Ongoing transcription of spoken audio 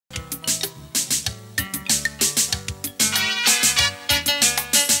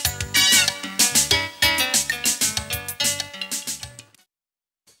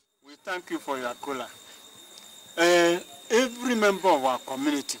Thank you for your cola. Every member of our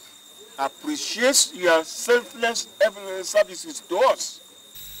community appreciates your selfless services to us.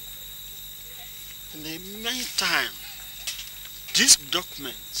 In the meantime, this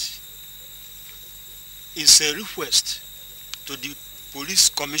document is a request to the police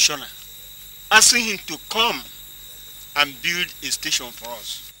commissioner asking him to come and build a station for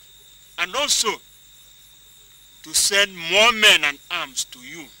us. And also to send more men and arms to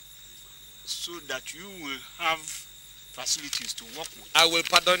you so that you will have facilities to work with. I will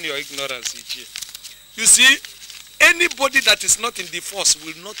pardon your ignorance, Ichie. You see, anybody that is not in the force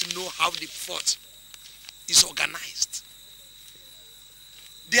will not know how the force is organized.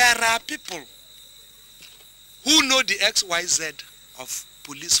 There are people who know the XYZ of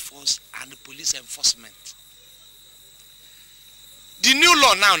police force and police enforcement. The new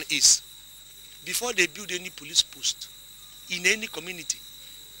law now is, before they build any police post in any community,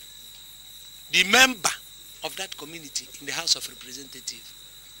 the member of that community in the House of Representatives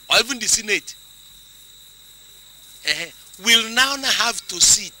or even the Senate will now have to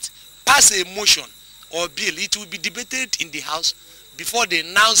sit, pass a motion or bill. It will be debated in the House before they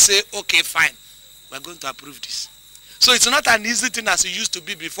now say, okay, fine, we're going to approve this. So it's not an easy thing as it used to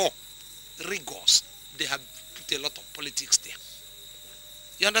be before. Rigors, they have put a lot of politics there.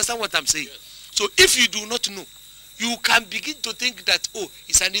 You understand what I'm saying? Yes. So if you do not know, you can begin to think that, oh,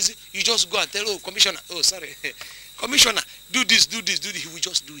 it's an easy, you just go and tell, oh, commissioner, oh, sorry, commissioner, do this, do this, do this. He will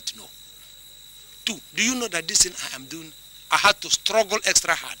just do it. No. Two, do you know that this thing I am doing, I had to struggle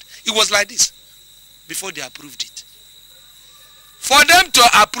extra hard. It was like this before they approved it. For them to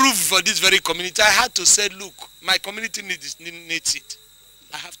approve for this very community, I had to say, look, my community needs it.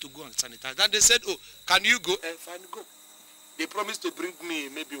 I have to go and sanitize. And they said, oh, can you go? Fine, go. They promised to bring me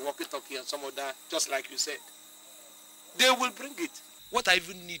maybe walkie-talkie and some of that, just like you said. They will bring it. What I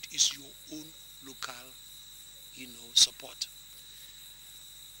even need is your own local, support.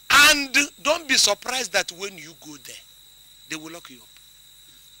 And don't be surprised that when you go there, they will lock you up.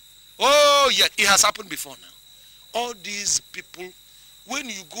 Oh, yeah, it has happened before now. All these people, when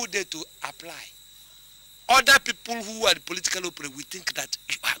you go there to apply, other people who are the political operator will think that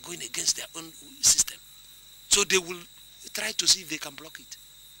you are going against their own system. So they will try to see if they can block it.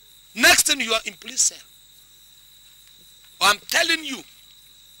 Next thing, you are in police cell. I'm telling you.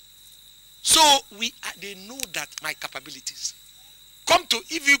 So they know that my capabilities.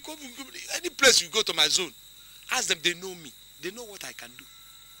 If you go any place you go to my zone, ask them, they know me. They know what I can do.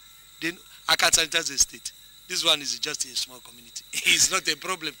 They know, I can sanitize the state. This one is just a small community. It's not a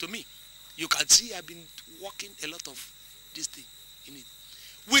problem to me. You can see I've been working a lot of this thing in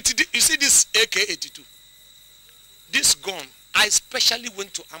it. You see this AK-82? This gun, I specially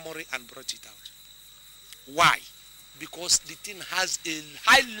went to Amory and brought it out. Why? Because the thing has a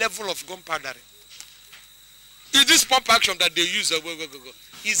high level of gunpowder. This pump action that they use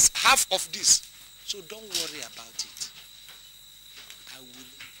is half of this. So don't worry about it. I will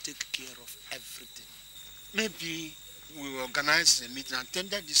take care of everything. Maybe we will organize a meeting and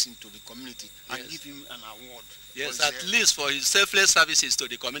tender this into the community and give him an award. Yes, at least for his selfless services to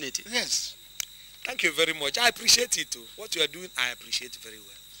the community. Yes. Thank you very much. I appreciate it too. What you are doing, I appreciate very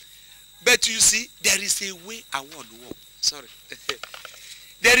well. But you see, there is a way award works. Sorry.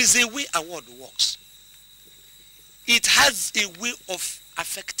 There is a way award works. It has a way of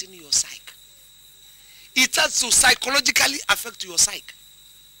affecting your psyche. It has to psychologically affect your psyche.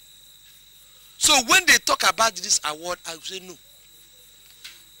 So when they talk about this award, I will say no.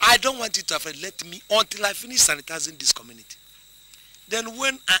 I don't want it to affect. Let me until I finish sanitizing this community. Then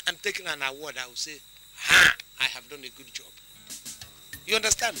when I am taking an award, I will say, I have done a good job. You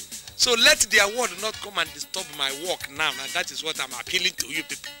understand? So let the award not come and disturb my work now. And that is what I'm appealing to you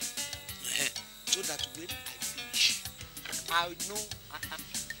people. So that when I finish, I know I am.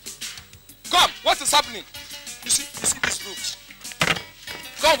 Come, what is happening? You see these rooms.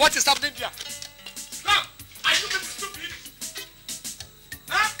 Come, what is happening there? Come, are you people stupid?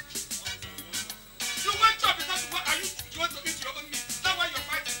 Huh? You want job because you want to eat your own meat. That's why you're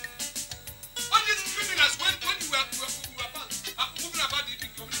fighting. All these criminals, when you were moving about the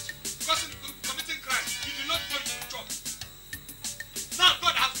community, committing crime, you do not know your job. Now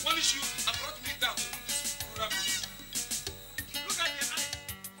God has punished you and brought me down to this rural place. Look at the eye.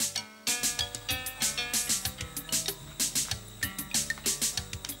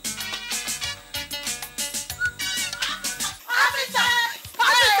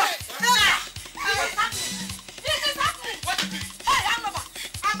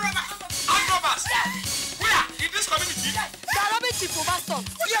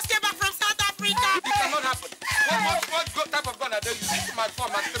 You just came back from South Africa. It cannot happen. What type of gun are they using? my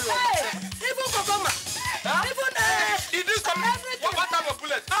phone, my 3 Even Kokoma. Even it is coming. What type of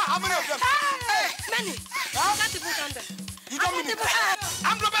bullet? How many of them? Many. Can't even count them. You don't mean it.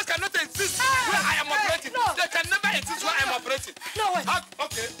 Armed robbers cannot exist where I am operating. No. They can never exist where I am operating. No way.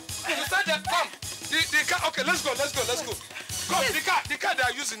 Okay. You said that. Come. The car. Okay, let's go. Come. The car they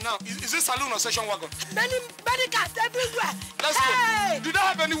are using now. Is it saloon or station wagon? Many cars everywhere. Let's go. Do they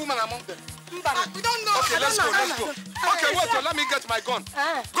have any woman among them? We don't know. Okay, let's go. Okay, wait. Let me get my gun.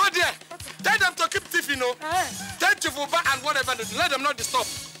 Go there. Tell them to keep thief, you know. Tell Chifuba and whatever. Let them not disturb.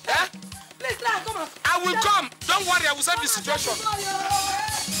 Eh? Please, come on. I will come. Don't worry. I will save the situation.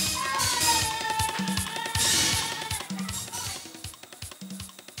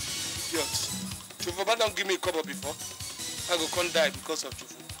 Idiots. Chifuba don't give me a cover before. I go come die because of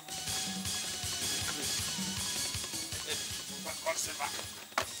Chifuba.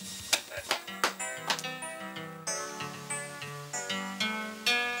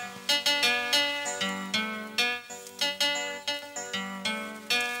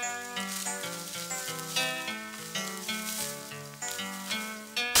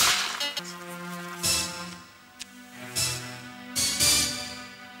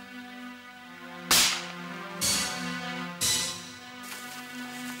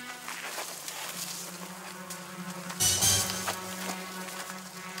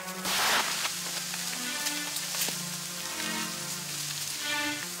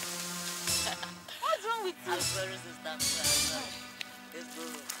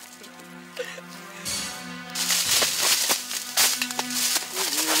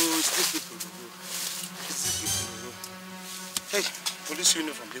 Hey, police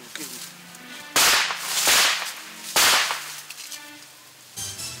uniform, they will kill me.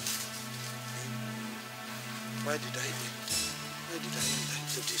 Why did I enter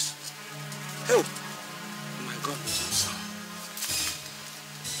into this? Help! My gun does not sound.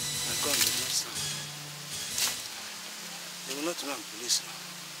 They will not know I'm police now.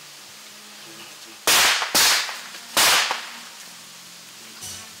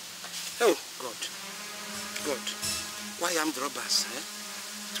 Oh, God. Why armed robbers?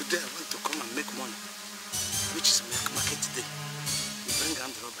 Today I want to come and make money, which is market day. You bring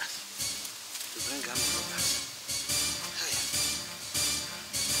armed robbers. Hey.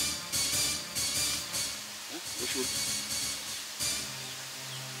 We should.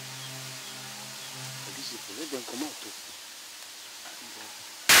 These people, let them come out too.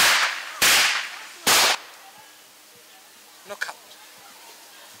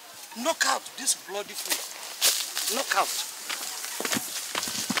 Knock out this bloody fool. Knock out.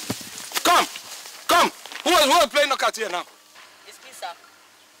 Come. Who is playing knockout here now? It's me, sir.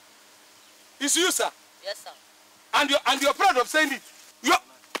 It's you, sir. Yes, sir. And you're proud of saying it. You are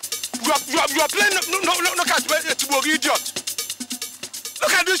playing knockout, you idiot.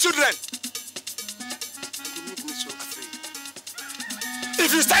 Look at these children. You make me so afraid.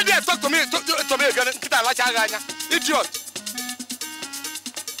 If you stand there and talk to me again, idiot.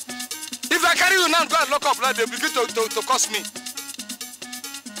 If I carry you now and go and lock up, like, they begin to cost me.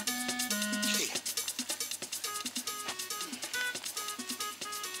 Hey.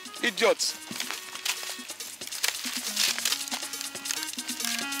 Idiots.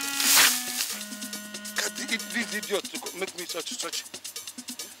 Can't these idiots to make me such. You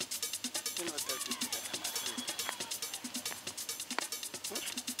know what I do that I'm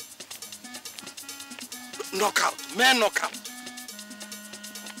afraid. Knockout. Man knockout.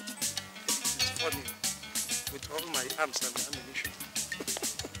 Funny, with all my arms and ammunition.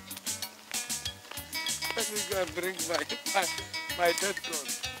 Let me go and bring my dead gun.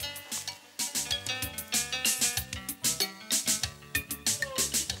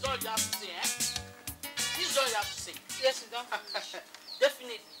 This is all you have to say, This is all you have to say. Yes, you don't.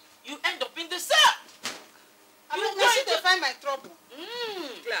 Definitely. You end up in the cell. You going to find my trouble.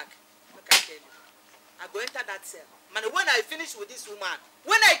 Clark, look, I tell you. I go enter that cell. Man, when I finish with this woman,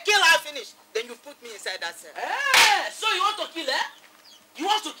 when I kill her finish, then you put me inside that cell. So you want to kill, You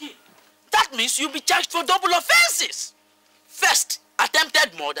want to kill? That means you'll be charged for double offenses. First,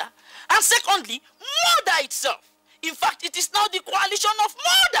 attempted murder, and secondly, murder itself. In fact, it is now the coalition of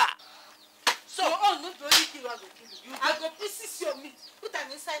murder. So, not only kill, I go kill you. I go pieces your meat, put them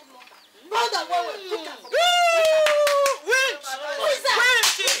inside mortar. Murder, put them. Wait!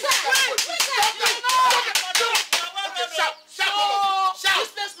 Shout!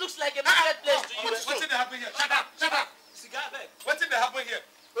 This place looks like a marketplace to you. What did happen here? Shut up! Cigar bag. What did happen here?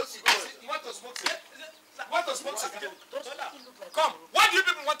 You want to smoke cigar? Want to smoke cigar? Come, what do you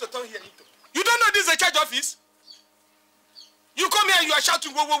people want to turn here into? You don't know this is a church office? You come here and you are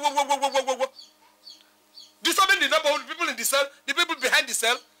shouting, whoa. Disturbing the neighborhood, people in the cell, the people behind the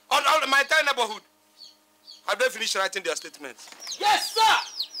cell, all my entire neighborhood. Have they finished writing their statements? Yes, sir.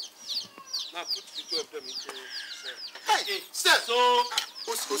 Now put the two of them into cell. Hey, sir. So,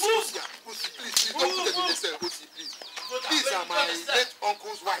 Osi, please, don't put them in the cell. Osi, please. These are my late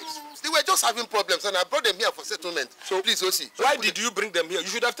uncle's wives. They were just having problems and I brought them here for settlement. So please, Osi. Why did you bring them here? You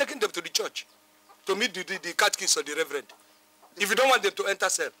should have taken them to the church to meet the catechist or the reverend. If you don't want them to enter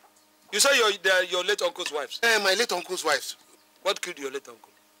cell. You say they are your late uncle's wives. My late uncle's wives. What killed your late uncle?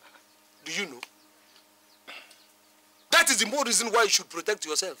 Do you know? That is the more reason why you should protect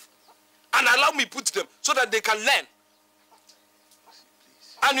yourself. And allow me put them so that they can learn.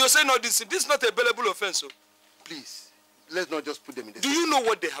 And you're saying, no, this is not a bailable offense. So. Please, let's not just put them in the Do you know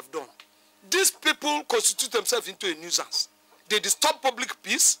what they have done? These people constitute themselves into a nuisance. They disturb public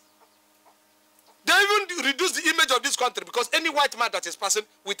peace. They even reduce the image of this country because any white man that is passing,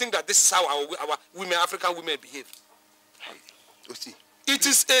 we think that this is how our women, African women behave. Osi. It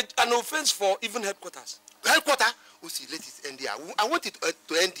is an offense for even headquarters. Headquarters? Osi, let it end here. I want it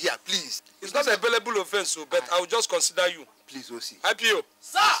to end here, please. It's not a bailable offense, so, but I will just consider you. Please, Osi. IPO.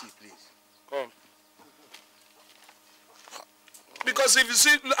 sir. Osi, please. Come. Because if you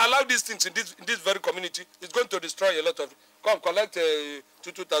see, allow these things in this very community, it's going to destroy a lot of. Come, collect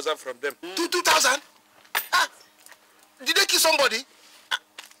 2,000 from them. 2,000? Did they kill somebody?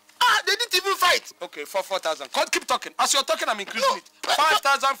 They didn't even fight. Okay, for 4,000. Keep talking. As you're talking, I'm increasing it.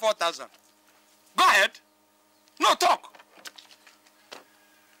 5,000, 4,000. Go ahead. No, talk.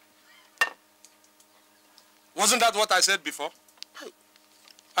 Wasn't that what I said before?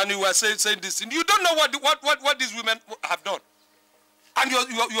 And you were saying this. You don't know what these women have done. And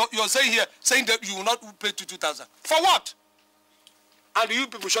you're saying here, saying that you will not pay 2,000. For what? And you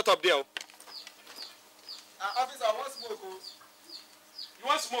people shut up there. Officer, I want smoke. You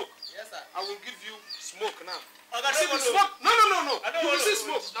want smoke? Yes, sir. I will give you smoke now. See the smoke? No. I don't You want will see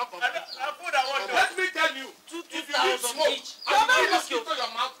to. smoke. I put that one. Let me tell you. If you need 2,000 smoke, each. I will give you to your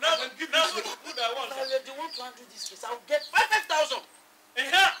mouth No, and give no, you smoke. put that one. Now, if they want to handle this case, I'll get 5,000.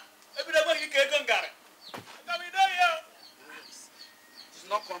 Every day when you get gun got it. Come in there, It's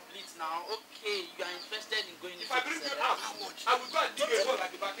not complete now. Okay, you are interested in going If into I bring the you cell. out, I will go and dig a hole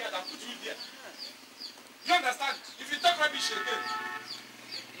at the backyard and put you there. You understand? If you talk rubbish again.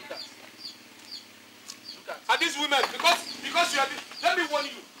 Look at. And these women, because you are let me warn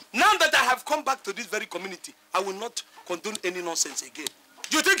you. Now that I have come back to this very community, I will not condone any nonsense again.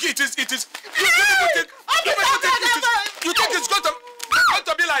 You think it is you think it's going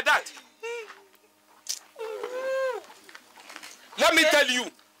to be like that? Let me tell you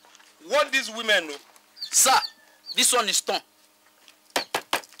what these women know. Sir, this one is torn.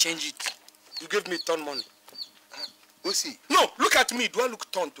 Change it. You give me ton money. Osi. No, look at me. Do I look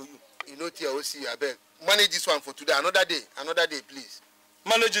ton to you? You know, dear Osi, I beg. Manage this one for today. Another day, please.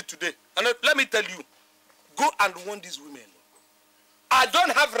 Manage it today. And let me tell you, go and warn these women. I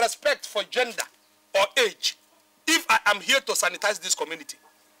don't have respect for gender or age if I am here to sanitize this community.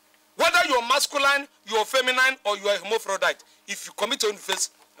 Whether you're masculine, you're feminine, or you are hermaphrodite, if you commit your own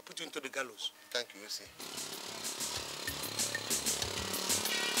face, I put you into the gallows. Thank you, Osi.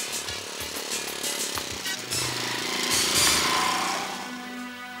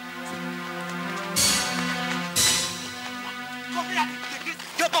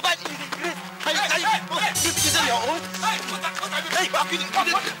 Your papa is in grace. This is your own. Hey, back in the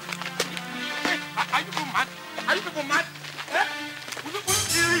Are you people mad? Are you people mad? Eh? Will you put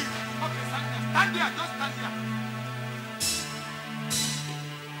theory? Okay, stand there, just stand there.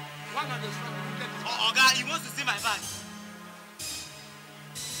 One of the Oh, God, he wants to see my bag.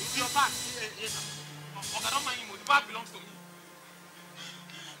 It's your bag. Yes, sir. Oh, don't mind him. The bag belongs to me.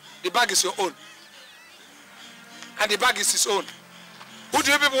 The bag is your own. And the bag is his own. Who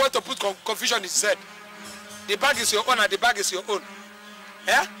do you people want to put confusion in his head? The bag is your own and the bag is your own.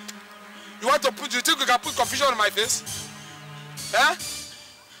 Eh? You think you can put confusion on my face? Eh?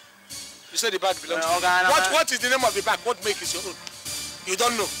 You said the bag belongs to you. What is the name of the bag? What make is your own? You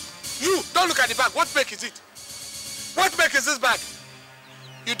don't know. You, don't look at the bag. What make is it? What make is this bag?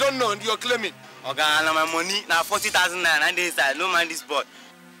 You don't know and you're claiming. Okay, now my money, now 40,000 naira, and this side, no man this boy.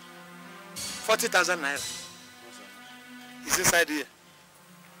 40,000 naira. It's inside here.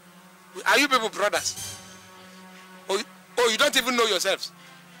 Are you people brothers? Oh, you don't even know yourselves?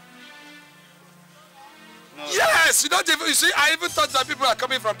 No. Yes, you don't even, you see, I even thought that people are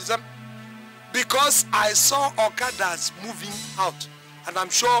coming from the same. Because I saw Okadas moving out. And I'm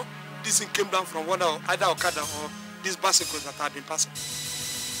sure this thing came down from one of either Okada or these bicycles that have been passing.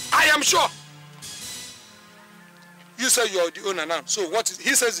 I am sure. You say you're the owner now. So what is,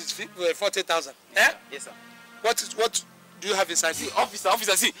 he says it's 40,000. Eh? Yes, sir. What do you have inside here?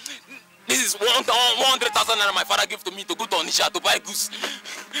 Officer, see. This is 100,000 naira my father gave to me to go to Onisha to buy goose.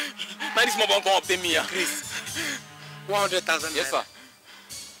 Now this mobile come obtain me here. Chris, 100,000 Yes, sir.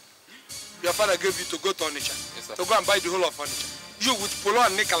 Your father gave you to go to Onisha. Yes, sir. To go and buy the whole of Onisha. You with polo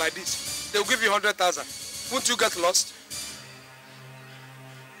and nickel like this, they will give you 100,000. Won't you get lost?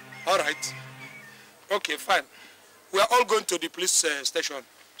 All right. Okay, fine. We are all going to the police station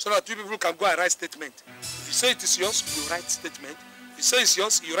so that you people can go and write statement. If you say it is yours, you write statement. If you say it's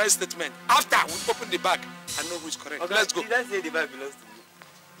yours, you write statement. After we open the bag and know who is correct. Okay, let's go. Did I say the bag belongs to me?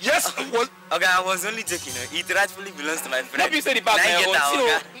 Yes. Well, okay, I was only joking. It rightfully belongs to my friend. Maybe you say the bag now na your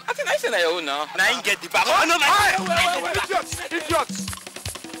own. okay? I think I say na your own now. Now you get the bag. oh, no, wait. Idiots.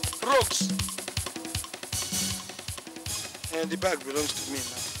 Rogues. And the bag belongs to me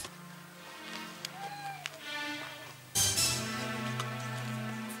now.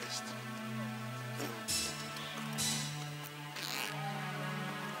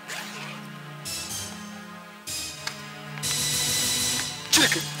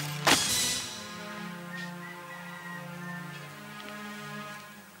 Chicken.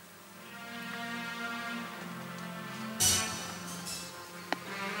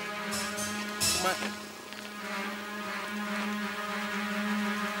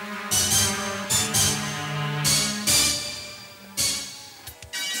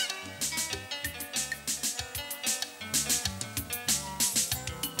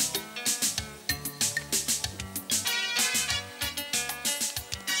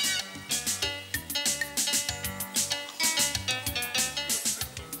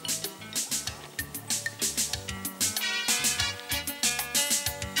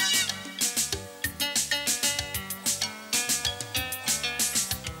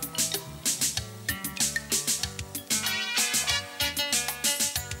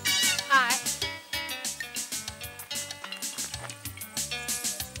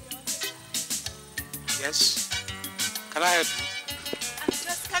 Yes. Can I help you? I'm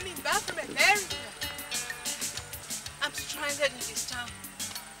just coming back from America. I'm stranded in this town.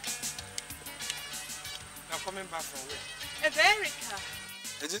 You're coming back from where? America.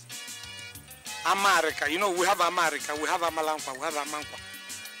 Is it? America. You know, we have America, we have Amalankwa, we have Amankwa.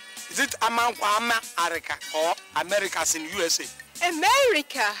 Is it Amankwa, America, or America's in USA?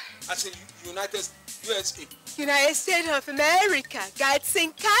 America. As in United USA. United States of America. God's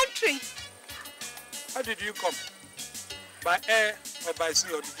same country. How did you come? By air or by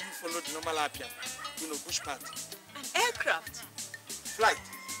sea, or did you follow the normal Appian? You know, bush path? An aircraft. Flight.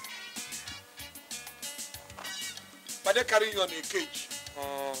 But they carrying you on a cage,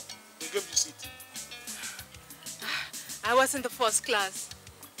 or they gave you seat? I was in the first class.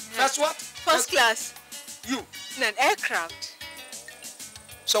 First what? First class. You? In an aircraft.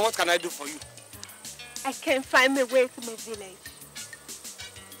 So what can I do for you? I can't find my way to my village.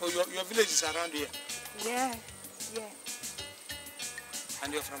 Oh, your village is around here? Yeah.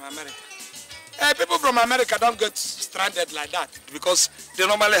 And you're from America? People from America don't get stranded like that because they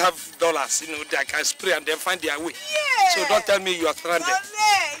normally have dollars, you know, they can spray and then find their way. Yeah. So don't tell me you are stranded. Oh,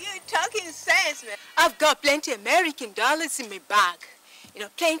 man, you're talking sense, man. I've got plenty American dollars in my bag. You know,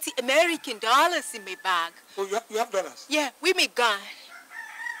 plenty American dollars in my bag. Oh, you have dollars? Yeah, with me gun.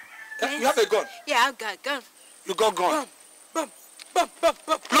 You have a gun? Yeah, I've got a gun. You got gun? Boom.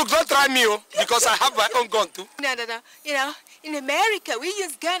 Look, don't try me, because I have my own gun too. No. You know, in America, we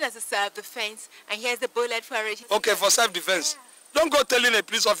use gun as a self-defense, and here's the bullet for it. Okay, for self-defense. Yeah. Don't go telling a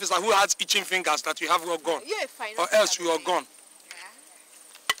police officer who has itching fingers that you have your gun. Yeah, fine. Or else you are gone.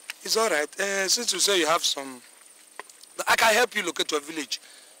 Yeah. It's all right. Since you say you have some, I can help you locate your village.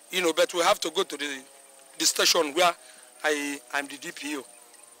 You know, but we have to go to the station where I'm the DPO.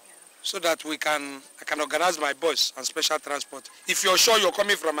 So that I can organize my boys and special transport. If you're sure you're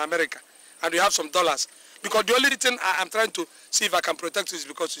coming from America and you have some dollars, because the only thing I'm trying to see if I can protect you is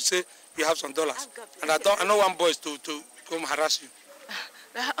because you say you have some dollars. And I don't want boys to come harass you.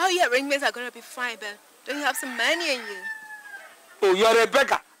 All your arrangements are going to be fine, but don't you have some money on you? Oh, you're a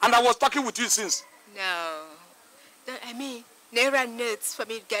beggar, and I was talking with you since. No. I mean, Naira notes for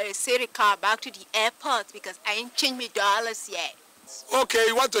me to get a city car back to the airport because I ain't changed my dollars yet. Okay,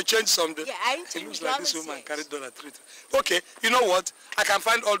 you want to change something? Yeah, I ain't changed it looks my like dollars this woman yet. carried $3. Okay, you know what? I can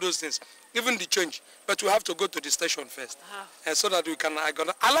find all those things, even the change. But we have to go to the station first, so that we can.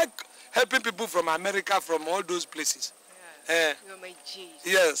 I like helping people from America, from all those places. Yeah. You're my Jesus.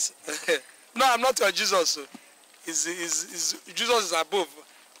 Yes. No, I'm not your Jesus. Jesus is above,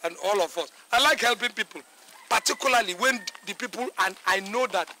 and all of us. I like helping people, particularly when the people, and I know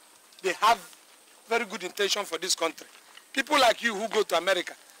that they have very good intention for this country. People like you who go to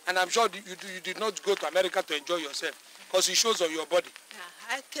America, And I'm sure you did not go to America to enjoy yourself, because it shows on your body.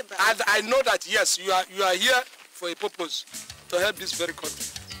 Yeah, I came back. And I know that, yes, you are here for a purpose, to help this very country.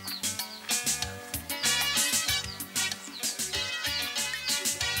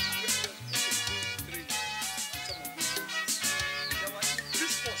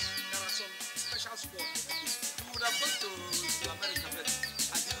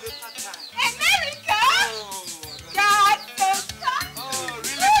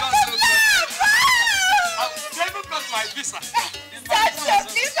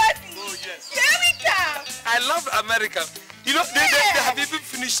 I love America. You know, they have even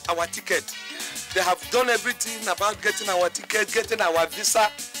finished our ticket. They have done everything about getting our ticket, getting our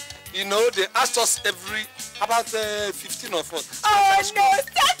visa. You know, they asked us about 15 of us. Oh no, Statue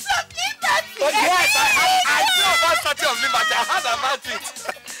of Liberty! Oh yes, I knew about Statue of Liberty. I heard about it.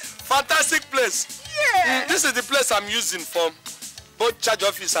 Fantastic place. Yeah. This is the place I'm using for both charge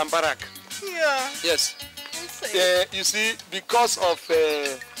office and barrack. Yeah. Yes. You see, because of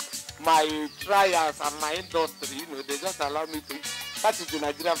my trials and my industry, you know, they just allow me to. That is the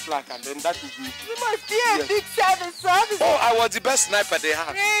Nigerian flag, and then that is the. You must be a big service officer. Oh, I was the best sniper they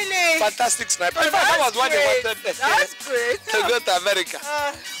had. Really? Fantastic sniper. Oh, In fact, that was why they wanted That's great. to go to America.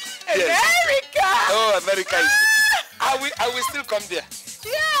 Yes. America! Oh, America is. I will still come there.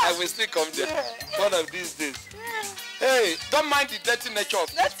 Yeah. I will still come there. Yeah. One of these days. Yeah. Hey, don't mind the dirty nature of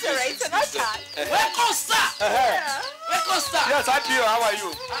That's this place. alright, not hard. Welcome, sir. Yeah. Welcome, sir. Yes, IPO, how are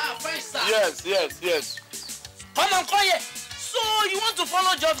you? Fine, sir. Yes. Come on, here. So you want to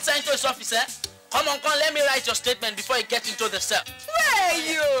follow the officer into his office, eh? Come on, let me write your statement before you get into the cell. Where are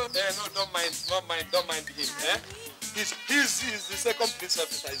you? No, don't mind him. Eh? He's the second police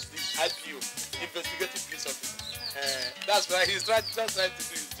officer. He's the IPO, investigative police officer. That's why he's just trying to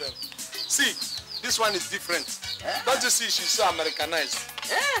do his job. See, this one is different. Don't you see? She's so Americanized.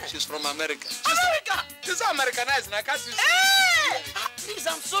 She's from America. She's so Americanized, and I can't use. Please,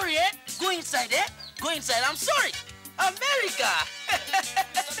 I'm sorry, eh? Go inside, eh? Go inside. I'm sorry. America.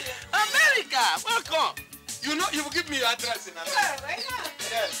 America. Welcome. You know, you will give me your address in America. Yeah, why not?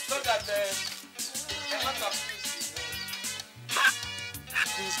 Yes, so that a lot of things. That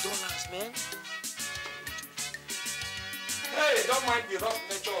means dollars, man. Hey, don't mind the rough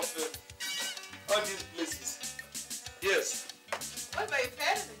nature of all these places. Yes. What about your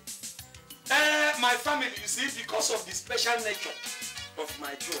family? My family, you see, because of the special nature of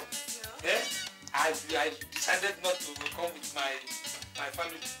my job, I decided not to come with my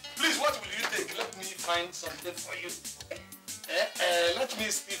family. Please, what will you take? Let me find something for you. Let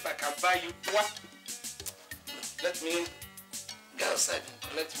me see if I can buy you what. Let me go outside and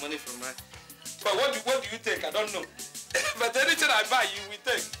collect money from my. But what do you take? I don't know. But anything I buy, you will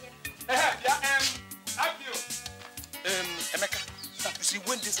take. Have you? Emeka, you see,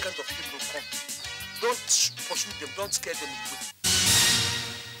 when this kind of people come, don't pursue them, don't scare them away.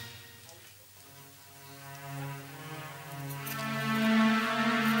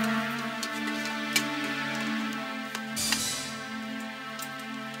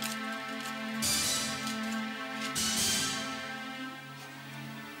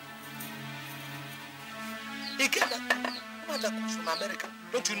 That comes from America.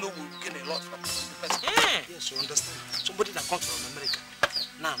 Don't you know we'll gain a lot from the person? Yes, you understand. Somebody that comes from America.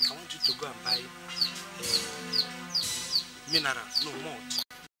 Now, I want you to go and buy mineral, no malt.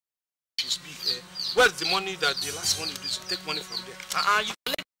 You speak. Where's the money the last money you did? So take money from there. You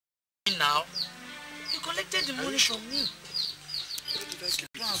collected me now. You collected the money from me. Where did I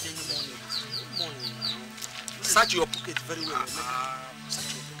keep it? No money now. Search your pocket very well. Search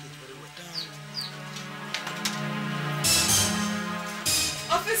your pocket very well.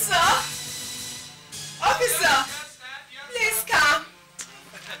 Officer, please come.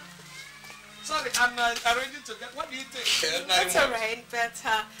 Sorry, I'm arranging to get. What do you think? That's alright, but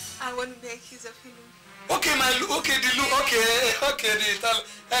I want to make use of him. Okay, the loo.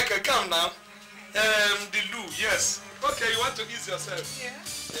 Okay, come now. The loo, yes. Okay, you want to ease yourself? Yeah.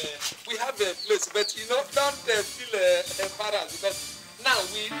 We have a place, but you know, don't feel embarrassed because now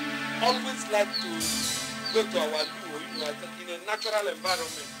we always like to go to our loo, you know, in a natural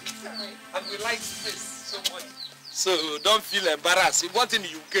environment. Sorry. And we like space so much. So don't feel embarrassed. One thing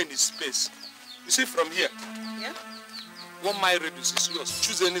you gain is space. You see from here. Yeah. 1 mile radius is yours.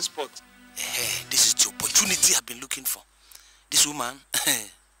 Choose any spot. This is the opportunity I've been looking for. This woman, I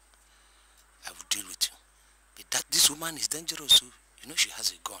will deal with you. But this woman is dangerous, so you know she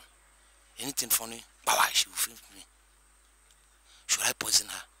has a gun. Anything funny, she will film me. Should I poison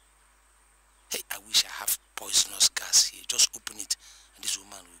her? Hey, I wish I have poisonous gas here. Just open it, and this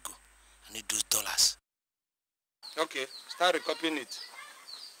woman will go. I need those dollars. Okay, start recording it.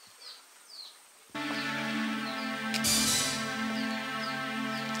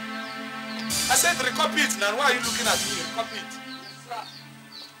 I said recopy it now. Why are you looking at me? Recopy it.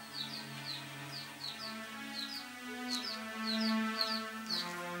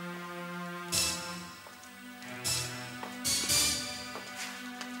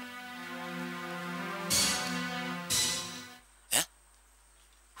 Eh?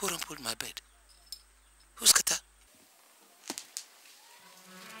 Who rumpled my bed? Who's Kata?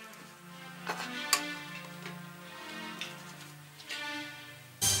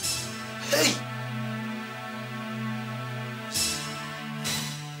 Hey!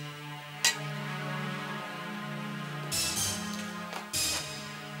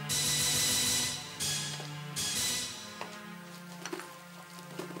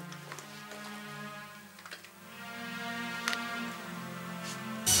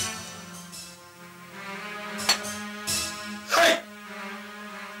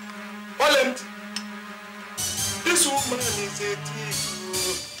 This woman is a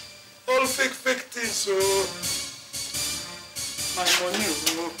thief. All fake things. So my money.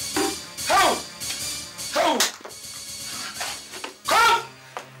 How? Come!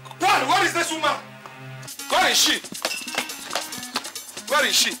 What? What is this woman? Where is she? Where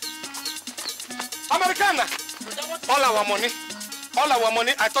is she? Americana. All our money.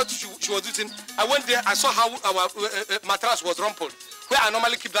 I thought she was using. I went there. I saw how our mattress was rumpled. Where I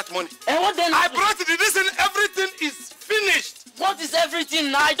normally keep that money. And what then? I brought the reason everything is finished. What is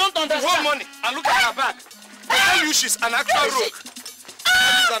everything now? I don't understand. The whole money. And look at her bag. I tell you she's an actual rogue.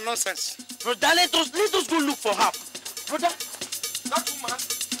 That is a nonsense. Brother, let us go look for her. Brother. That woman.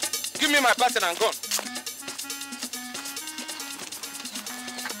 Give me my pattern and gun.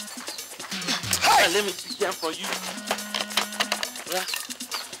 Hey! Let me pick them for you. Brother.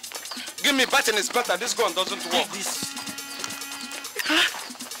 Give me pattern is better. This gun doesn't work. Take this.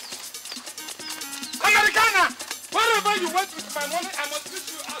 Americana! Wherever you went with my money, I must treat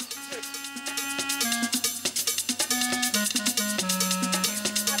you out today.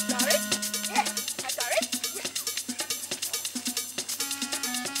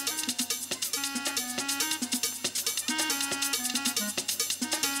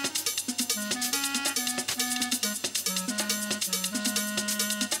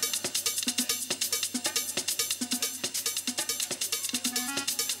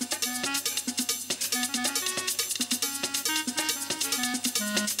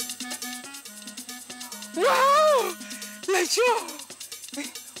 Wow! Lejo!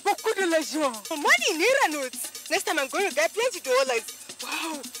 What could you Lejo? Money in Naira notes. Next time I'm going to get plenty dollars.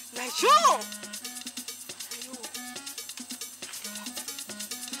 Wow! Lejo!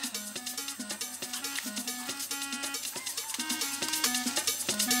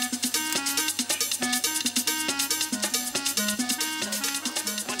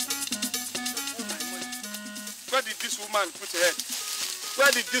 Where did this woman put her head?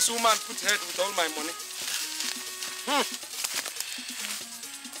 Where did this woman put her head with all my money?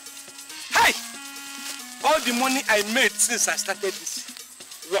 Hey! All the money I made since I started this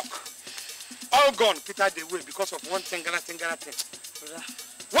work, all gone, petered away because of one thing.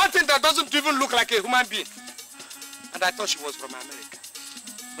 One thing that doesn't even look like a human being. And I thought she was from America.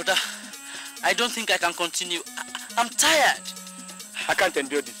 Brother, I don't think I can continue. I'm tired. I can't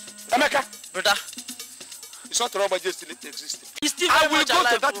endure this. America! Brother. It's not Robaji still existing. He's still I very will much go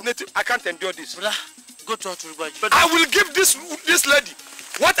alive, to that bro. native. I can't endure this. Brother, go to Robaji. I will give this lady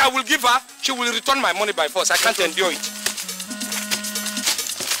what I will give her. She will return my money by force. I can't endure it.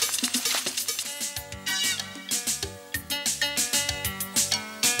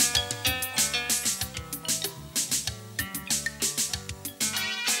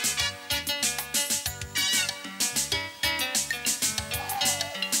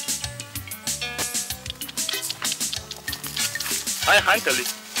 I handle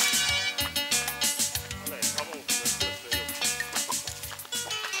it.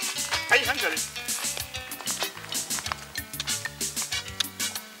 I handle it.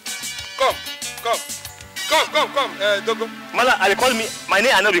 Come, Dogo. Mala, I call me. My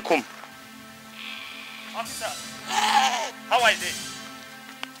name I know you come. Officer, how are they?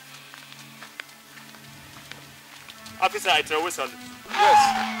 Officer, I throw whistle.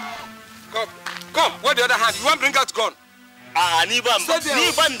 Yes. Come. Where the other hand? You want to bring out gun? I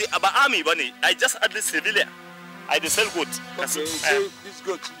just had this civilian. I just sell goat. Okay, say this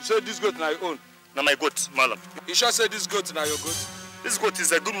goat. You say this goat now your own. Now my goat, Malam. You sure say this goat now your goat? This goat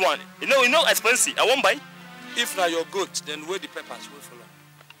is a good one. You know expensive. I won't buy. If now your goat, then where the peppers will follow.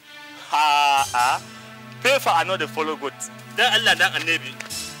 Paper are not the follow goat. Then Allah, then a navy.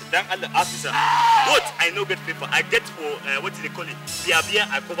 Then Allah, officer. Goat, I know get paper. I get for what do they call it? Beer,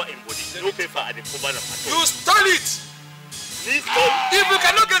 I cover in body. No paper, I cover them. You stole it. If you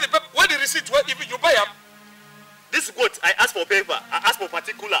cannot get the paper, where the receipt. What if you buy them? This goat, I ask for paper. I ask for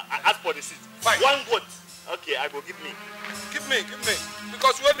particular. I ask for receipt. Fine. One goat. Okay, I go give me. Give me.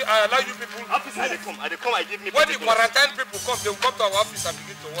 Because when I allow you people. Office, I come. I give me. When the quarantine people come, they will come to our office and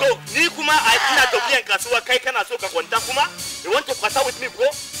begin to work. So, ni kuma I ina to be in Kasuwa kai kana so ka kwanta kuma. You want to kwanta with me, bro?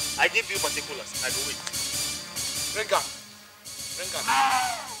 I give you particulars. I go wait. Gbenga.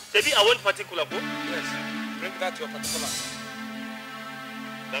 Maybe I want particular, bro. Yes. Bring that your particulars.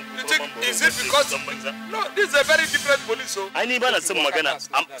 You think, is it because... No, this is a very different police, so... I need to say magana.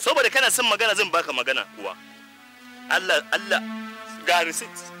 Somebody can say magana, zan baka magana kuwa. Allah, ga receipt.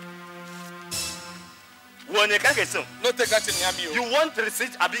 One kake say. No take that in Yami. You want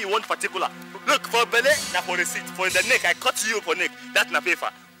receipt, abi you want particular. Look, for belly, na for receipt. For the neck, I cut you for neck. That na paper.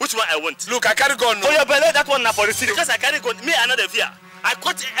 Which one I want? Look, I carry gun. For your belly, that one na for receipt. Because I carry gun, me another fear. I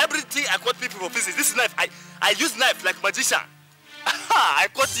cut everything, I cut people for physics. This knife, I use knife like magician. I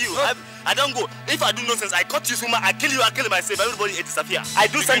cut you. No. I don't go. If I do nonsense, I cut you, Suma. I kill you. I kill myself. Everybody disappear. I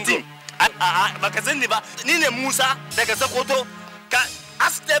do something. Nine Musa,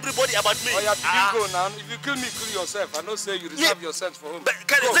 ask everybody about me. Oh, yeah, go now. If you kill me, kill yourself. I don't say you reserve your sense for whom.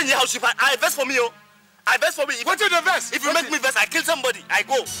 I vest for me, oh. I vest for me. What is the vest? If you make me vest, I kill somebody. I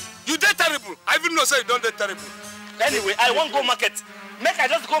go. You did terrible. I even know say you don't do terrible. Anyway, I won't go market. I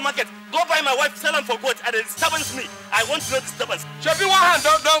just go market. Go buy my wife, sell them for goat, and it disturbance me. I want no disturbance. Should be one hand,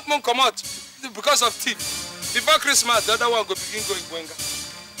 don't come out because of thief. Before Christmas, the other one go begin going Gbenga.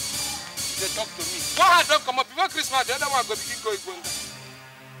 They talk to me. One hand don't come out. Before Christmas, the other one go begin going Gbenga.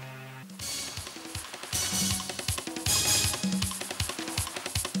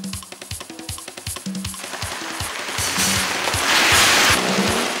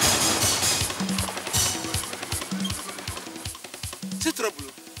 C'est trouble.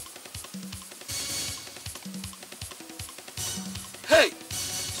 Hey!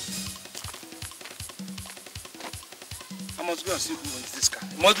 I must go and see who owns this car.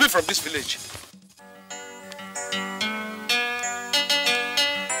 It must be from this village.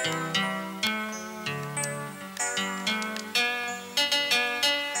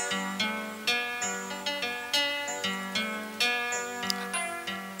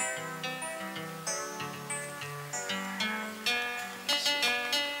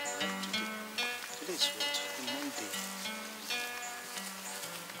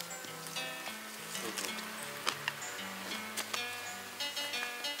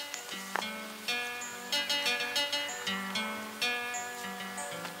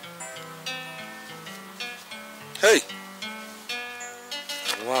 Hey!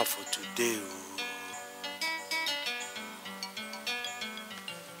 Wow, for today.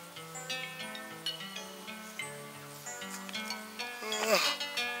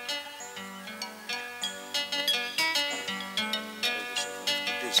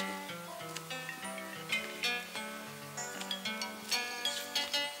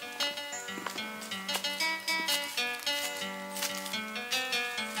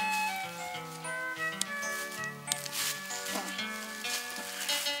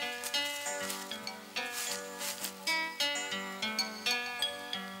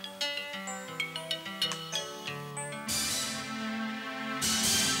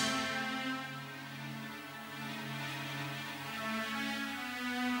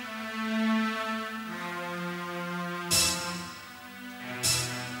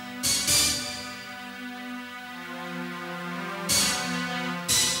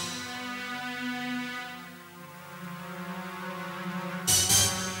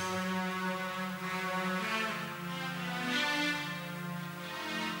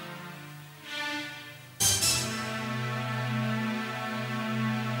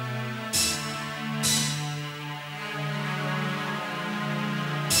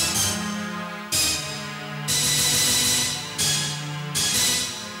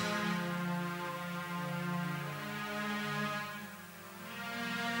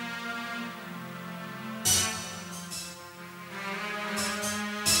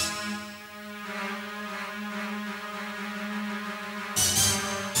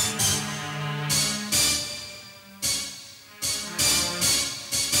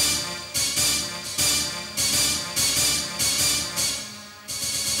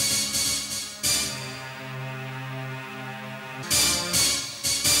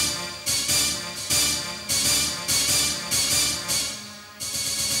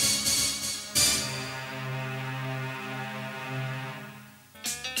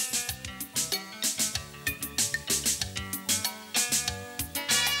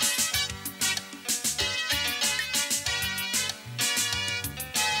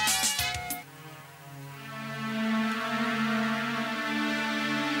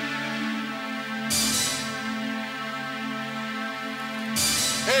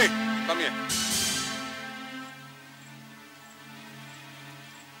 Hey, come here.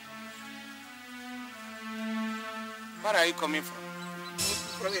 Where are you coming from?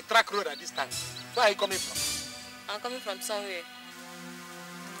 From a track road at this time. Where are you coming from? I'm coming from somewhere.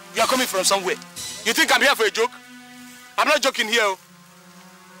 You are coming from somewhere. You think I'm here for a joke? I'm not joking here.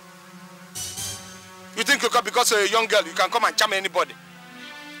 You think you come because you're a young girl, you can come and charm anybody?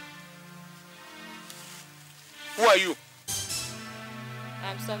 Who are you?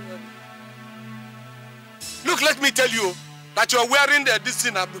 I'm somebody. Look, let me tell you that you're wearing this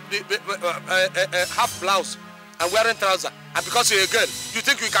thing, half blouse and wearing trousers. And because you're a girl, you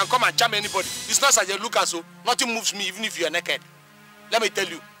think you can come and charm anybody. It's not such a look as so. Nothing moves me even if you're naked. Let me tell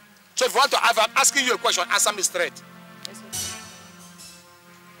you. So if you want to, if I'm asking you a question, answer me straight. Yes, sir.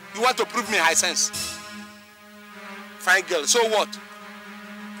 You want to prove me high sense? Fine girl, so what?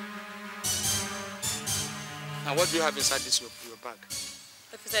 Now what do you have inside this your bag?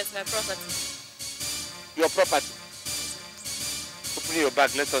 Officer, it's my property. Your property? Open your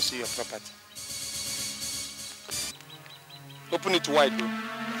bag, let us see your property. Open it wide, though.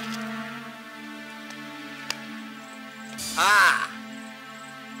 Ah!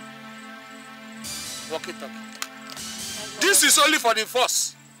 Walkie-talkie. This is only for the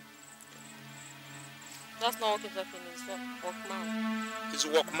force. That's not walkie-talkie, it's Walkman. It's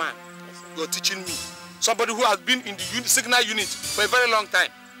Walkman. Yes, you're teaching me. Somebody who has been in the signal unit for a very long time.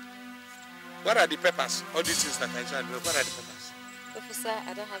 What are the papers? All these things that I said, what are the papers? Officer,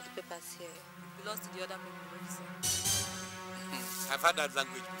 I don't have the papers here. It belongs to the other people, officer. I've heard that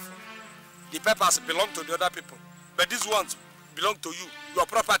language before. The papers belong to the other people, but these ones belong to you, your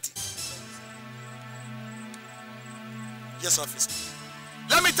property. Yes, officer.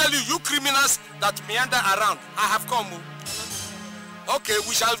 Let me tell you, you criminals that meander around, I have come. Okay,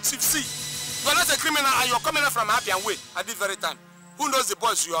 we shall see. You're not a criminal and you're coming from Happy and Way at this very time. Who knows the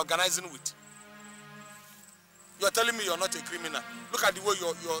boys you're organizing with? You're telling me you're not a criminal. Look at the way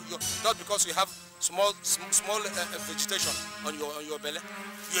you're not because you have small vegetation on your belly.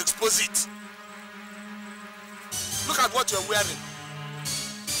 You expose it. Look at what you're wearing.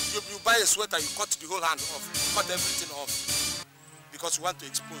 You buy a sweater, you cut the whole hand off, cut everything off. Because you want to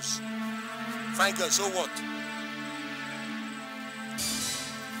expose. Fine girl, so what?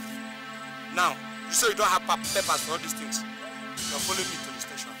 Now, you say you don't have papers for all these things. You're following me to the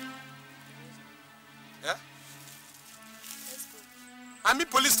station. Yeah? Let's go. I mean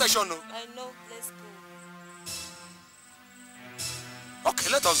police station, no? I know, let's go. Okay,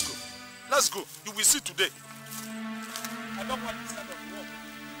 let us go. Let's go. You will see today. I don't want this kind of walk.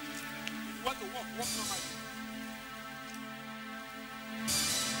 If you want to walk normally.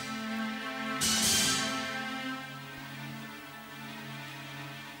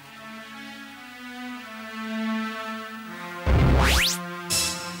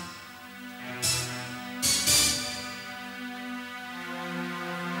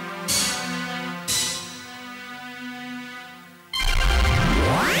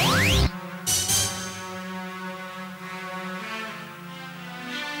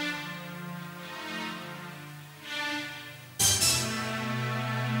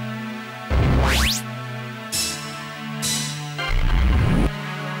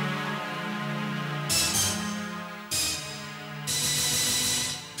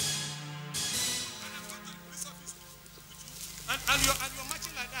 And you're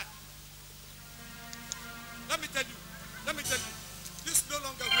matching like that. Let me tell you, this no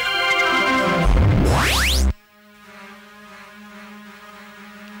longer where.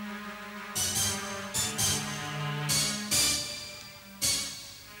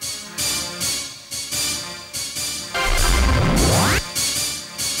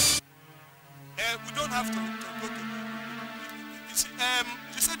 We don't have to go to. You see,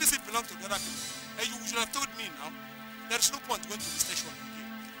 you said this belongs to the other people. You should have told me now. There is no point going to the station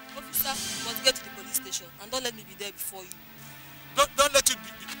again. Officer, you must get to the police station and don't let me be there before you. Don't let it be.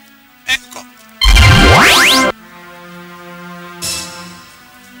 Come.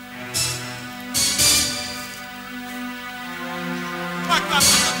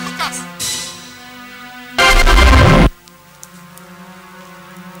 Lucas.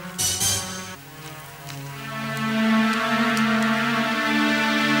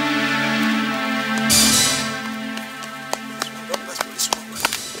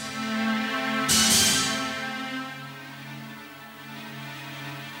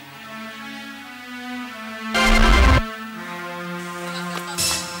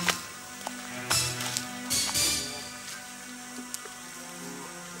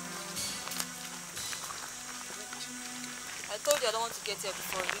 I told you I don't want to get here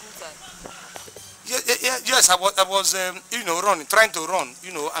before, didn't I? Yes, I was you know, running, trying to run,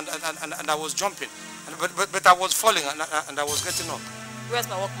 you know, and I was jumping, but I was falling and I was getting up. Where's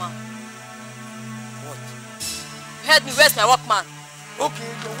my Walkman? What? You heard me, where's my Walkman? Okay,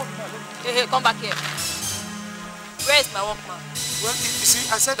 your Walkman. Hey, come back here. Where is my Walkman? Well, you see,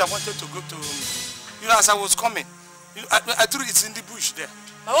 I said I wanted to go to, you know, as I was coming, you know, I threw it in the bush there.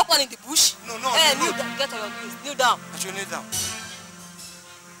 My Walkman in the bush? No. Hey, kneel down, get on your knees, kneel down. I should kneel down.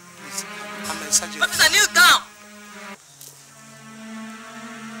 Please, I'm a sergeant. Officer, kneel down.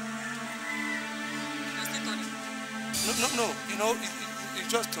 No, you know, it's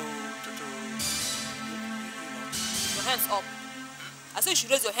just to Your hands up. I said you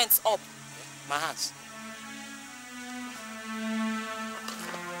should raise your hands up. my hands.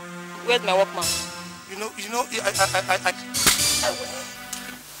 Where's my Walkman? You know,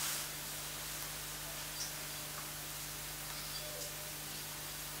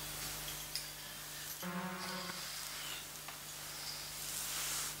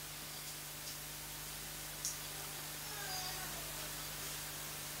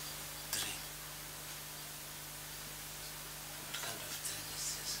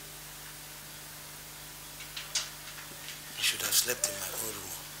 I should have slept in my own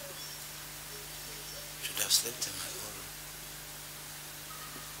room. Should have slept in my own room.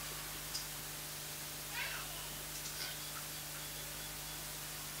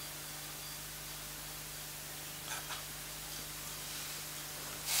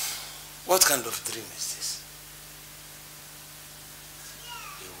 What kind of dream is this?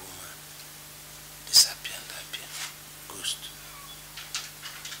 A woman disappear and appear. Ghost.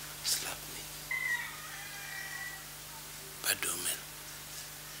 Slap me. Bad omen.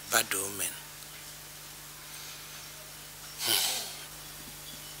 Bad omen.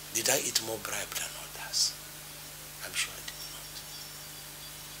 Did I eat more bribe than others? I'm sure I did not.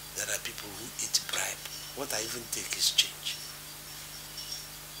 There are people who eat bribe. What I even take is change.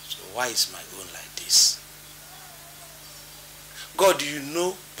 So why is my own like this? God, you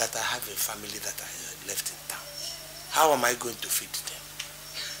know that I have a family that I left in town. How am I going to feed them?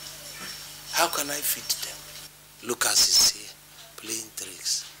 How can I feed them? Lucas is here, playing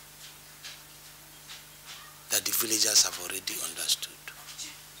tricks that the villagers have already understood.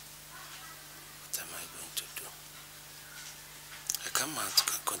 What am I going to do? I can't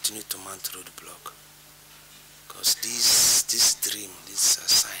continue to mount roadblock, because this dream, these are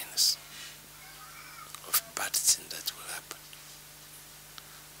signs of bad thing that will happen.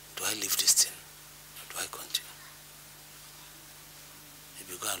 Do I leave this thing, or do I continue?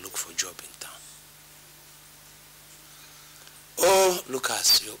 Maybe go and look for a job in town. Oh,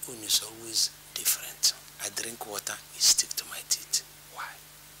 Lucas, your own is always different. I drink water, it sticks to my teeth. Why?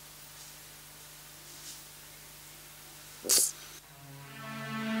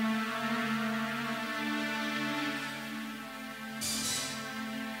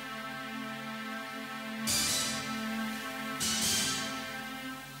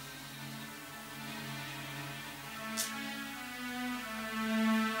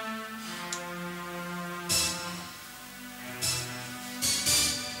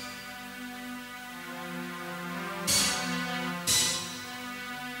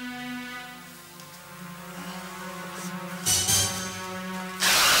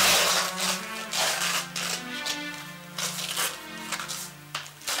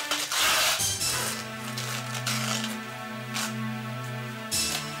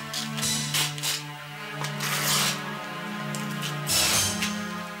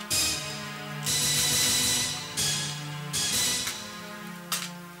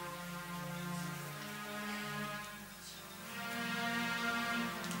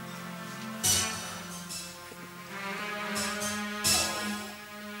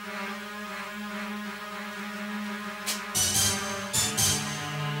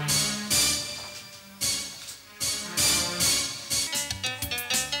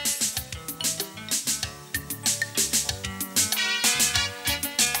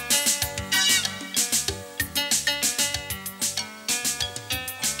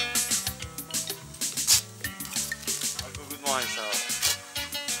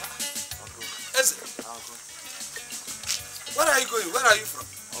 Where are you going? Where are you from?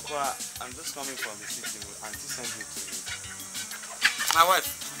 Uncle, I'm just coming from the city. Auntie sent me to you. My wife?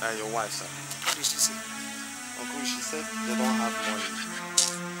 Your wife, sir. What did she say? Uncle, she said they don't have money.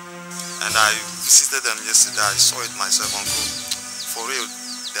 And I visited them yesterday. I saw it myself, Uncle. For real,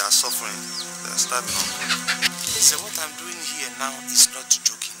 they are suffering. They are starving, Uncle. Listen, what I'm doing here now is not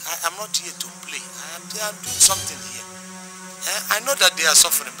joking. I'm not here to play. I'm doing something here. I know that they are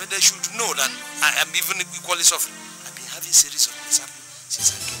suffering, but they should know that I am even equally suffering. I've been having series of mishaps since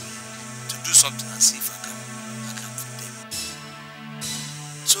I came here. To do do something and see if I can feed them.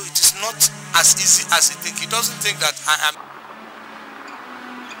 So it is not as easy as he thinks. He doesn't think that I am.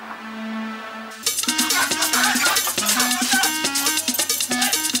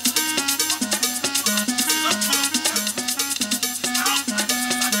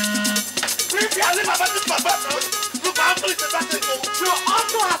 Your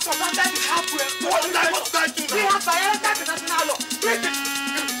uncle has surrendered his halfway. What did I do? He has violated international law.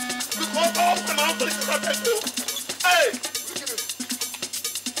 Because all of my uncle is surrendered. Hey!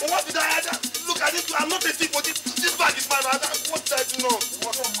 What did I do? Look at it. I'm not a thief, but this bag is mine. What did I do now?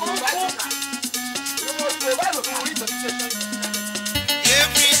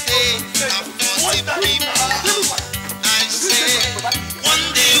 Every day I'm forcing people. I say, one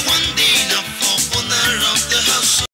day